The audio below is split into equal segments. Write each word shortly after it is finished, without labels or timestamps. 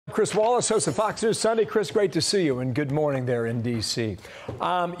Chris Wallace, host of Fox News Sunday. Chris, great to see you, and good morning there in D.C.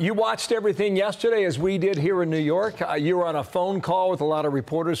 You watched everything yesterday, as we did here in New York. You were on a phone call with a lot of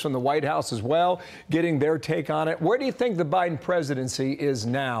reporters from the White House as well, getting their take on it. Where do you think the Biden presidency is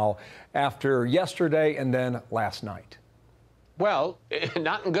now after yesterday and then last night? Well,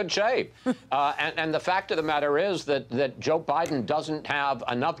 not in good shape. And the fact of the matter is that Joe Biden doesn't have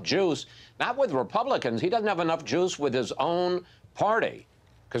enough juice, not with Republicans. He doesn't have enough juice with his own party.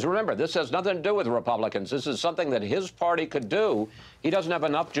 Because remember, this has nothing to do with Republicans. This is something that his party could do. He doesn't have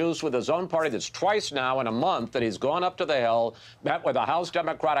enough juice with his own party. That's twice now in a month that he's gone up to the Hill, met with the House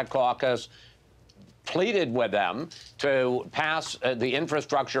Democratic Caucus, pleaded with them to pass the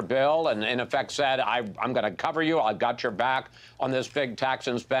infrastructure bill and, in effect, said, I'm going to cover you. I've got your back on this big tax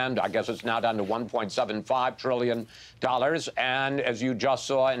and spend. I guess it's now down to $1.75 trillion. And as you just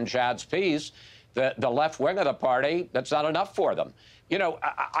saw in Chad's piece, the left wing of the party, that's not enough for them. You know,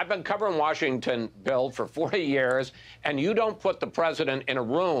 I've been covering Washington, Bill, for 40 years, and you don't put the president in a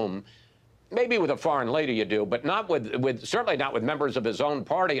room, maybe with a foreign leader you do, but not with certainly not with members of his own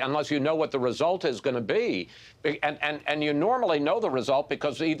party unless you know what the result is going to be. And you normally know the result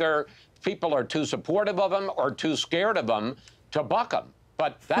because either people are too supportive of him or too scared of him to buck him.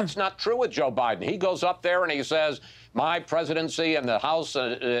 But that's not true with Joe Biden. He goes up there and he says, my presidency and the House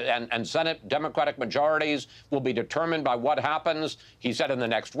and Senate Democratic majorities will be determined by what happens, he said, in the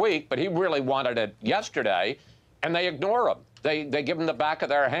next week. But he really wanted it yesterday, and they ignore him. They give him the back of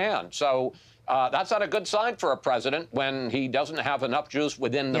their hand. So that's not a good sign for a president when he doesn't have enough juice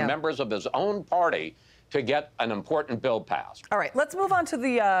within the members of his own party to get an important bill passed. All right, let's move on to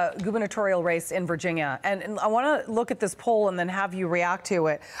the gubernatorial race in Virginia. And I want to look at this poll and then have you react to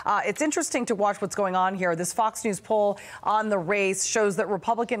it. It's interesting to watch what's going on here. This Fox News poll on the race shows that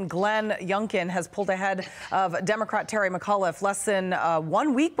Republican Glenn Youngkin has pulled ahead of Democrat Terry McAuliffe less than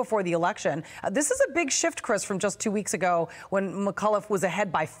 1 week before the election. This is a big shift, Chris, from just 2 weeks ago when McAuliffe was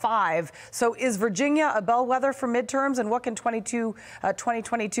ahead by 5. So is Virginia a bellwether for midterms? And what can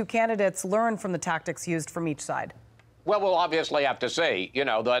 2022 candidates learn from the tactics used from each side? Well, we'll obviously have to see. You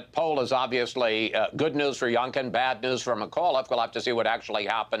know, that poll is obviously good news for Youngkin, bad news for McAuliffe. We'll have to see what actually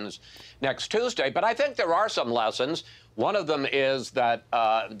happens next Tuesday. But I think there are some lessons. One of them is that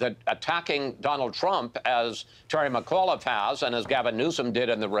attacking Donald Trump, as Terry McAuliffe has, and as Gavin Newsom did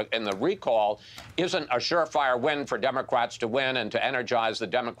in the recall, isn't a surefire win for Democrats to win and to energize the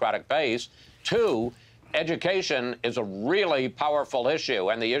Democratic base. Two, education is a really powerful issue,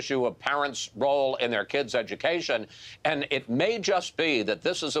 and the issue of parents' role in their kids' education. And it may just be that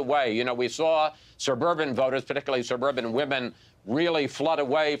this is a way. You know, we saw suburban voters, particularly suburban women, really flood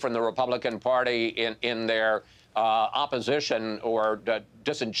away from the Republican Party in their opposition or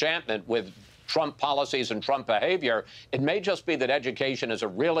disenchantment with Trump policies and Trump behavior. It may just be that education is a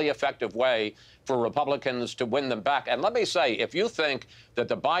really effective way for Republicans to win them back. And let me say, if you think that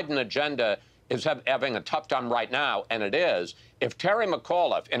the Biden agenda is having a tough time right now, and it is, if Terry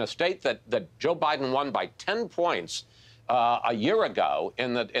McAuliffe, in a state that Joe Biden won by 10 points a year ago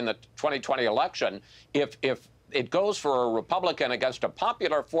in the 2020 election, if it goes for a Republican against a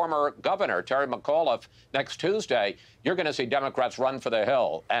popular former governor, Terry McAuliffe, next Tuesday, you're going to see Democrats run for the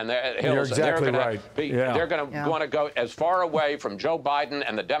Hill. And You're exactly right. They're going to want to go as far away from Joe Biden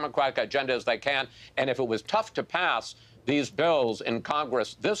and the Democratic agenda as they can. And if it was tough to pass these bills in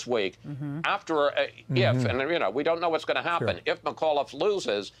Congress this week, after if, and you know, we don't know what's going to happen. Sure. If McAuliffe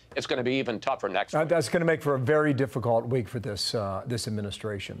loses, it's going to be even tougher next week. That's going to make for a very difficult week for this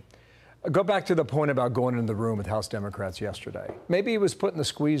administration. Go back to the point about going into the room with House Democrats yesterday. Maybe he was putting the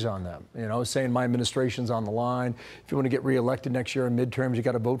squeeze on them, you know, saying my administration's on the line. If you want to get reelected next year in midterms, you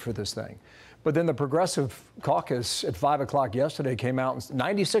got to vote for this thing. But then the Progressive Caucus at 5 o'clock yesterday came out, and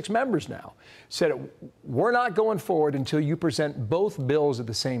 96 members now said, we're not going forward until you present both bills at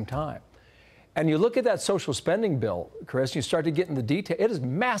the same time. And you look at that social spending bill, Chris, and you start to get in the detail. It is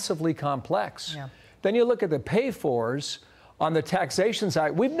massively complex. Yeah. Then you look at the pay-fors on the taxation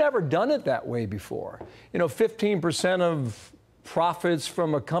side. We've never done it that way before. You know, 15% of profits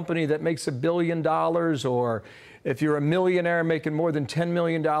from a company that makes $1 billion, or if you're a millionaire making more than $10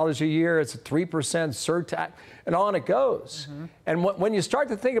 million a year, it's a 3% surtax, and on it goes. And when you start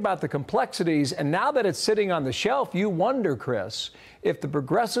to think about the complexities, and now that it's sitting on the shelf, you wonder, Chris, if the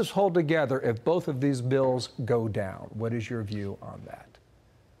progressives hold together, if both of these bills go down. What is your view on that?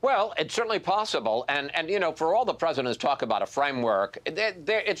 Well, it's certainly possible, and you know, for all the presidents talk about a framework,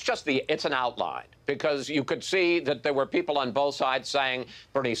 it's an outline, because you could see that there were people on both sides saying,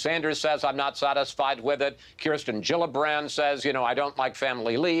 Bernie Sanders says, I'm not satisfied with it. Kirsten Gillibrand says, you know, I don't like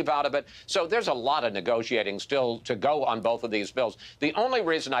family leave out of it. So there's a lot of negotiating still to go on both of these bills. The only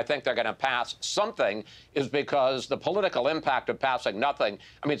reason I think they're going to pass something is because the political impact of passing nothing.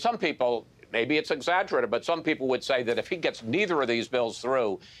 I mean, some people, maybe it's exaggerated, but some people would say that if he gets neither of these bills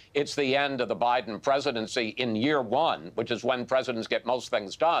through, it's the end of the Biden presidency in year one, which is when presidents get most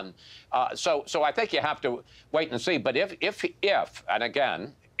things done. So I think you have to wait and see. But if he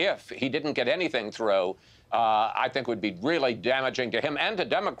didn't get anything through, I think would be really damaging to him and to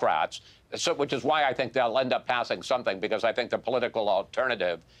Democrats, which is why I think they'll end up passing something, because I think the political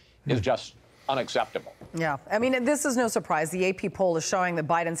alternative is just unacceptable. Yeah, I mean, this is no surprise. The AP poll is showing that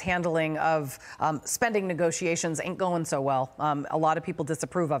Biden's handling of spending negotiations ain't going so well. A lot of people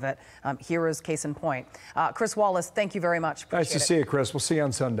disapprove of it. Here is case in point. Chris Wallace, thank you very much. Nice to see you, Chris. We'll see you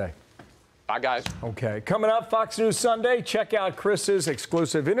on Sunday. Bye, guys. Okay, coming up, Fox News Sunday, check out Chris's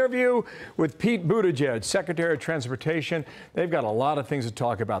exclusive interview with Pete Buttigieg, Secretary of Transportation. They've got a lot of things to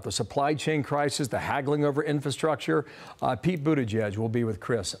talk about: the supply chain crisis, the haggling over infrastructure. Pete Buttigieg will be with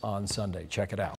Chris on Sunday. Check it out.